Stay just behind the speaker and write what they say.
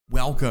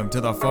Welcome to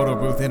the Photo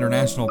Booth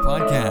International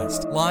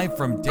podcast, live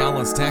from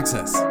Dallas,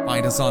 Texas.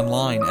 Find us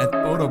online at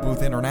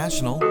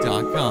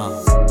photoboothinternational.com.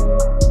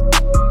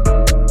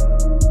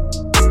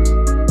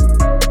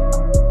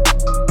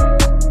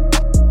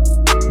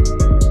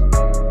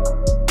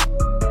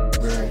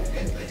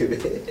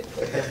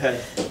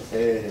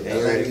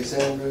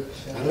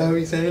 I love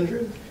you,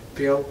 Sandra.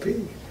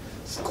 PLP.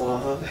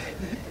 Squad.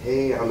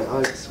 Hey, I'm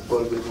Alex,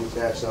 Photo Booth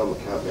International. I'm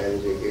account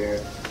manager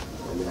here.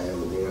 And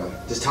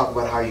just talk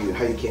about how you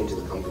came to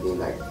the company.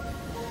 Like,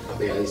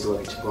 I used to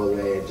work at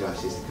Chipotle,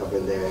 Josh used to come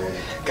in there.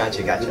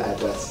 Gotcha. Yeah,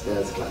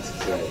 that's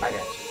classic, right? I got you.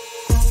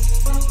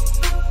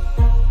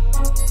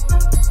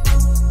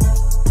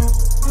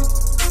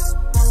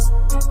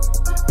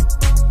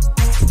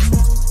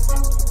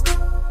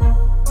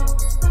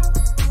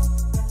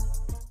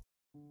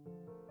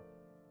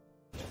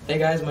 Hey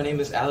guys, my name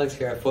is Alex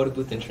here at Photo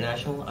Booth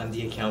International. I'm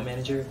the account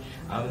manager.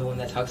 I'm the one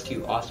that talks to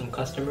you awesome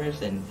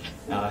customers and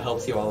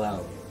helps you all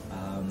out.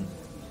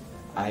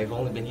 I've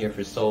only been here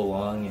for so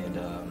long, and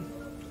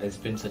it's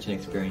been such an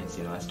experience.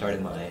 You know, I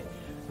started my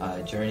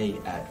journey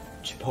at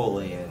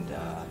Chipotle, and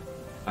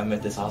I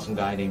met this awesome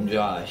guy named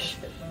Josh.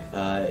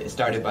 It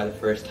started by the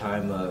first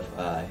time of,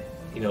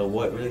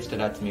 what really stood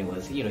out to me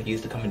was, he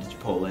used to come into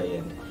Chipotle,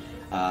 and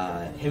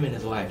him and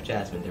his wife,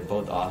 Jasmine, they're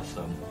both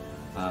awesome.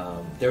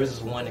 There was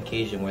this one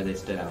occasion where they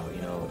stood out.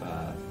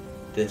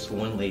 This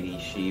one lady,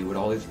 she would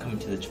always come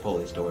to the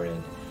Chipotle store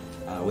and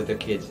with her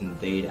kids, and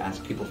they'd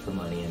ask people for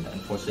money. And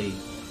unfortunately,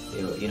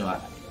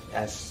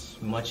 as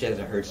much as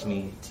it hurts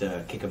me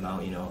to kick them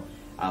out,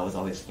 I was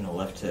always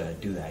left to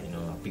do that,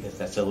 because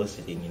that's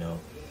soliciting,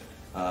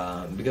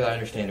 because I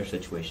understand her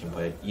situation.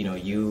 But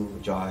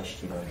Josh,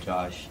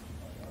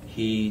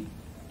 he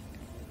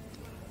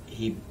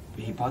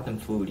bought them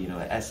food,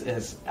 as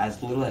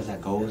little as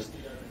that goes.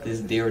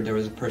 There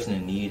was a person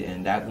in need,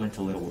 and that went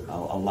a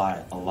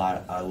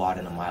lot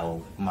in a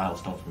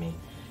milestone for me.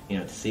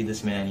 To see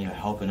this man,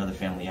 help another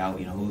family out,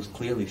 who's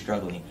clearly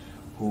struggling,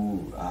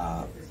 who's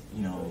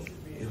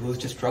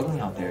just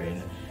struggling out there,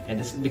 and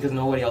just because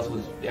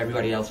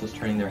everybody else was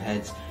turning their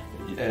heads,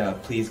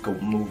 please go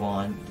move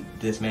on.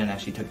 This man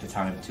actually took the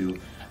time to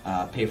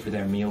pay for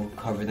their meal,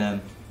 cover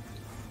them.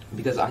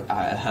 Because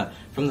I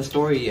from the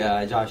story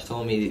Josh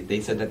told me,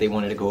 they said that they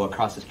wanted to go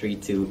across the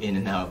street to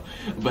In-N-Out,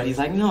 but he's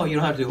like, no, you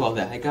don't have to do all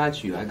that. I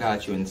got you.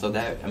 And so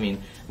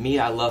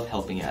I love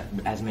helping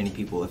as many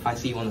people. If I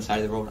see you on the side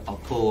of the road, I'll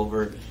pull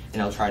over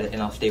and I'll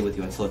I'll stay with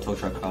you until a tow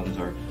truck comes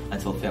or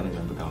until a family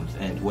member comes.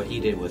 And what he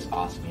did was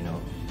awesome,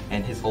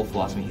 And his whole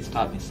philosophy, he's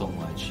taught me so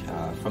much.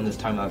 From this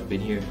time I've been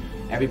here,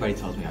 everybody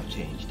tells me I've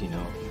changed,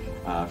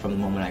 From the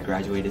moment I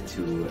graduated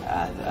to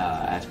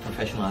as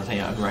professional as I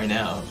am right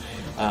now.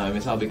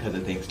 It's all because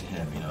of thanks to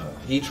him,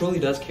 He truly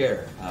does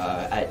care.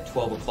 At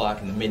 12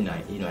 o'clock in the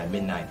midnight, at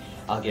midnight,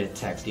 I'll get a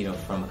text,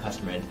 from a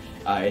customer, and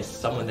it's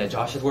someone that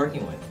Josh is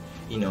working with.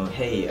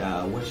 Hey,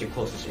 where's your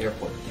closest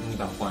airport? Thinking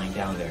about flying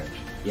down there.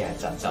 Yeah,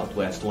 it's at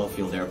Southwest Love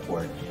Field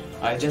Airport.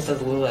 Just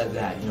as little as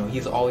that,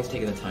 he's always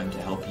taking the time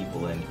to help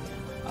people, and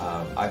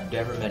I've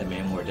never met a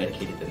man more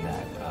dedicated than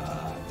that.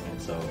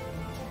 And so,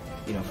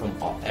 from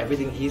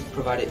everything he's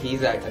provided,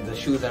 the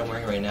shoes that I'm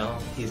wearing right now,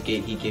 he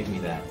gave me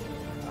that.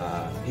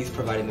 He's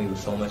provided me with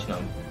so much, and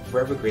I'm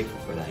forever grateful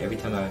for that. Every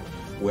time I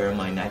wear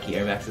my Nike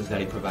Air Maxes that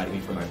he provided me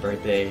for my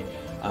birthday,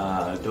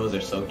 those are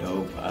so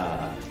dope.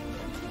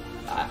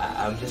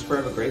 I'm just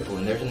forever grateful,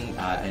 and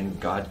and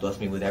God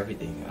blessed me with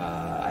everything,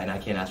 and I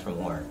can't ask for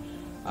more.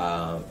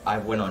 I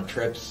went on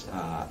trips.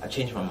 I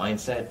changed my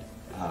mindset.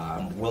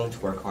 I'm willing to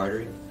work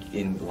harder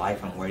in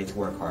life. I'm ready to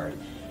work hard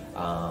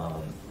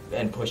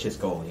and push his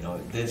goal.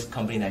 This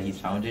company that he's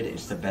founded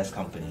is the best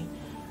company.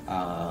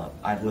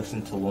 I've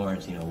listened to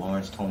Lawrence.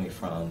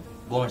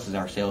 Lawrence is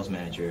our sales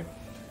manager,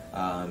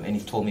 and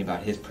he's told me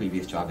about his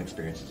previous job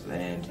experiences,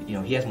 and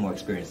he has more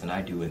experience than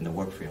I do in the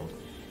work field.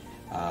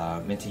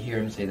 And to hear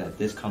him say that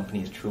this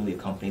company is truly a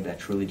company that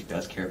truly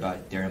does care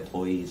about their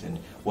employees and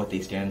what they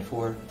stand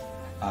for,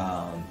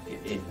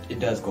 it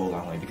does go a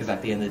long way, because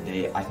at the end of the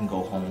day, I can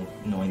go home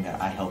knowing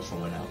that I helped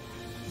someone out,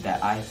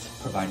 that I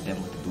provided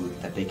them with a booth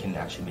that they can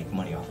actually make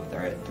money off of.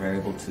 They're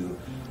able to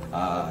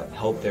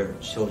help their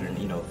children,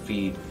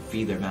 feed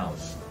their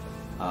mouths,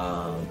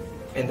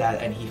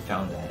 and he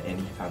found that,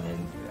 and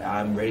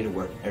I'm ready to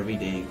work every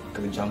day.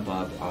 Go jump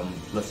up,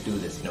 let's do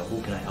this.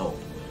 Who can I help?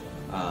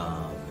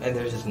 And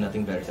there's just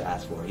nothing better to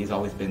ask for. He's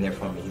always been there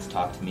for me. He's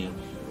talked to me.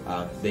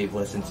 They've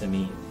listened to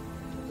me.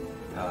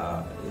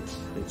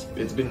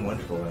 It's been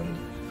wonderful, and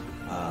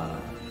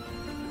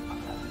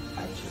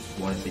I just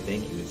want to say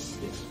thank you. It's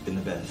been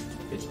the best.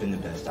 It's been the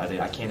best.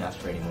 I can't ask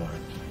for any more.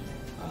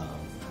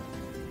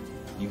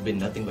 You've been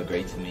nothing but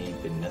great to me.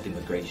 You've been nothing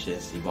but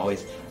gracious. You've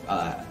always,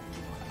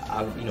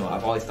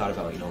 I've always thought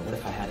about, what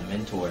if I had a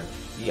mentor?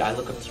 I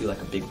look up to you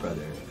like a big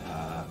brother.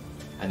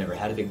 I never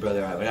had a big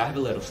brother. I have a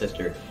little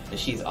sister, and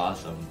she's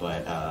awesome.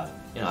 But I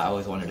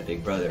always wanted a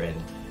big brother,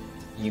 and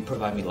you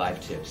provide me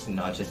life tips,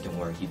 not just in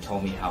work. You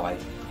told me how I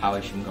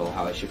should go,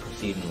 how I should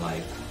proceed in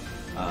life.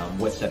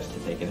 what steps to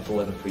take. And if it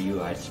wasn't for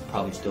you, I'd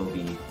probably still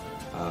be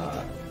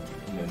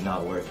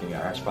not working,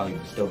 I should probably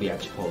still be at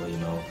Chipotle,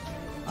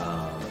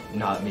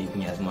 not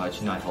making as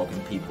much, not helping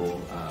people,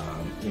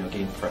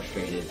 getting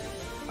frustrated,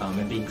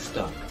 and being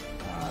stuck.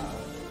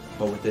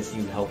 But with this,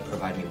 you help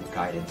provide me with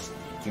guidance.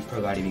 You've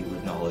provided me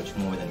with knowledge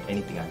more than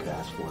anything I could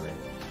ask for. And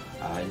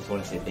I just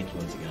want to say thank you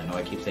once again. I know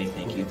I keep saying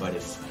thank you, but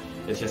it's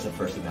just the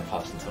first thing that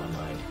pops into my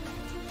mind.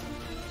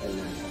 And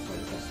then for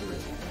the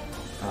customers?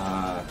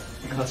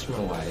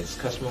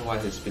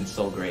 Customer-wise, it's been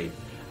so great.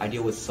 I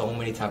deal with so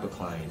many type of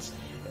clients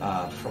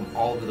from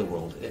all over the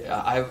world.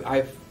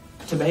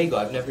 Tobago,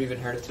 I've never even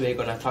heard of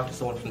Tobago, and I've talked to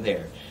someone from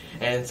there.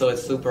 And so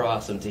it's super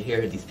awesome to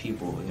hear these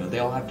people. They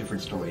all have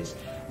different stories,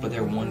 but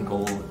their one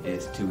goal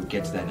is to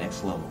get to that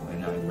next level,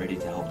 and I'm ready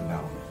to help them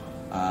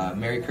out.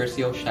 Mary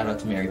Curcio, shout out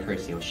to Mary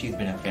Curcio. She's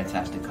been a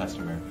fantastic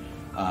customer.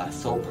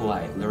 So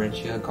polite.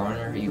 Laurentia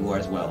Garner, you are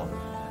as well.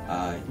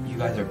 You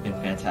guys have been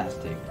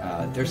fantastic.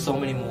 There's so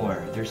many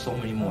more.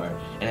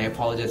 And I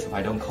apologize if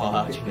I don't call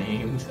out your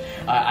names.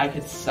 I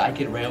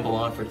could ramble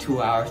on for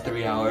 2 hours,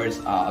 3 hours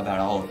about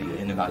all of you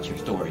and about your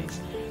stories.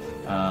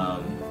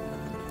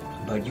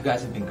 But you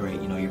guys have been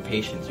great. Your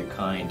patience, your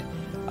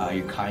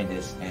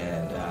kindness,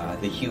 and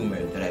the humor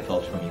that I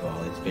felt from you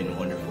all. It's been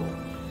wonderful.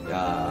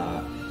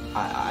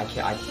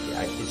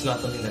 It's not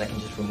something that I can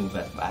just remove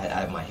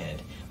out of my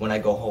head. When I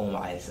go home,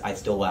 I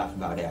still laugh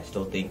about it. I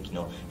still think,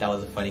 that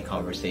was a funny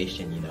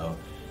conversation,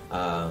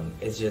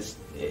 It's just,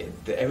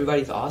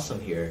 everybody's awesome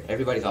here.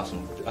 Everybody's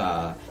awesome.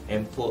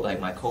 Like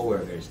my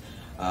coworkers,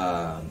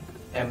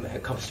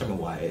 and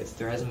customer-wise,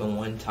 there hasn't been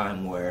one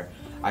time where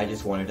I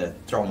just wanted to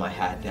throw my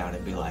hat down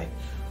and be like,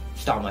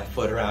 stomp my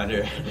foot around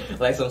her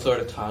like some sort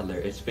of toddler.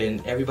 It's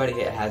been,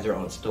 everybody has their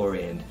own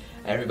story and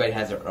everybody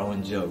has their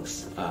own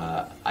jokes.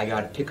 I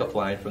got a pickup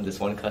line from this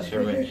one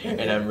customer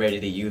and I'm ready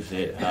to use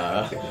it.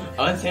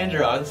 On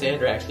Sandra,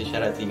 actually,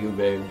 shout out to you,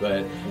 babe.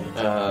 But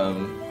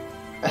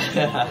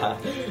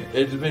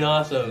it's been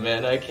awesome,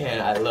 man. I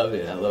love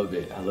it. I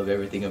love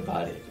everything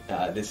about it.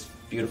 This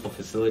beautiful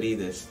facility,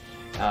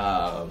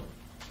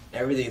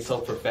 everything is so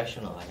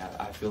professional.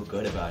 I feel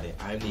good about it.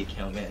 I'm the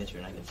account manager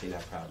and I can say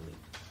that proudly.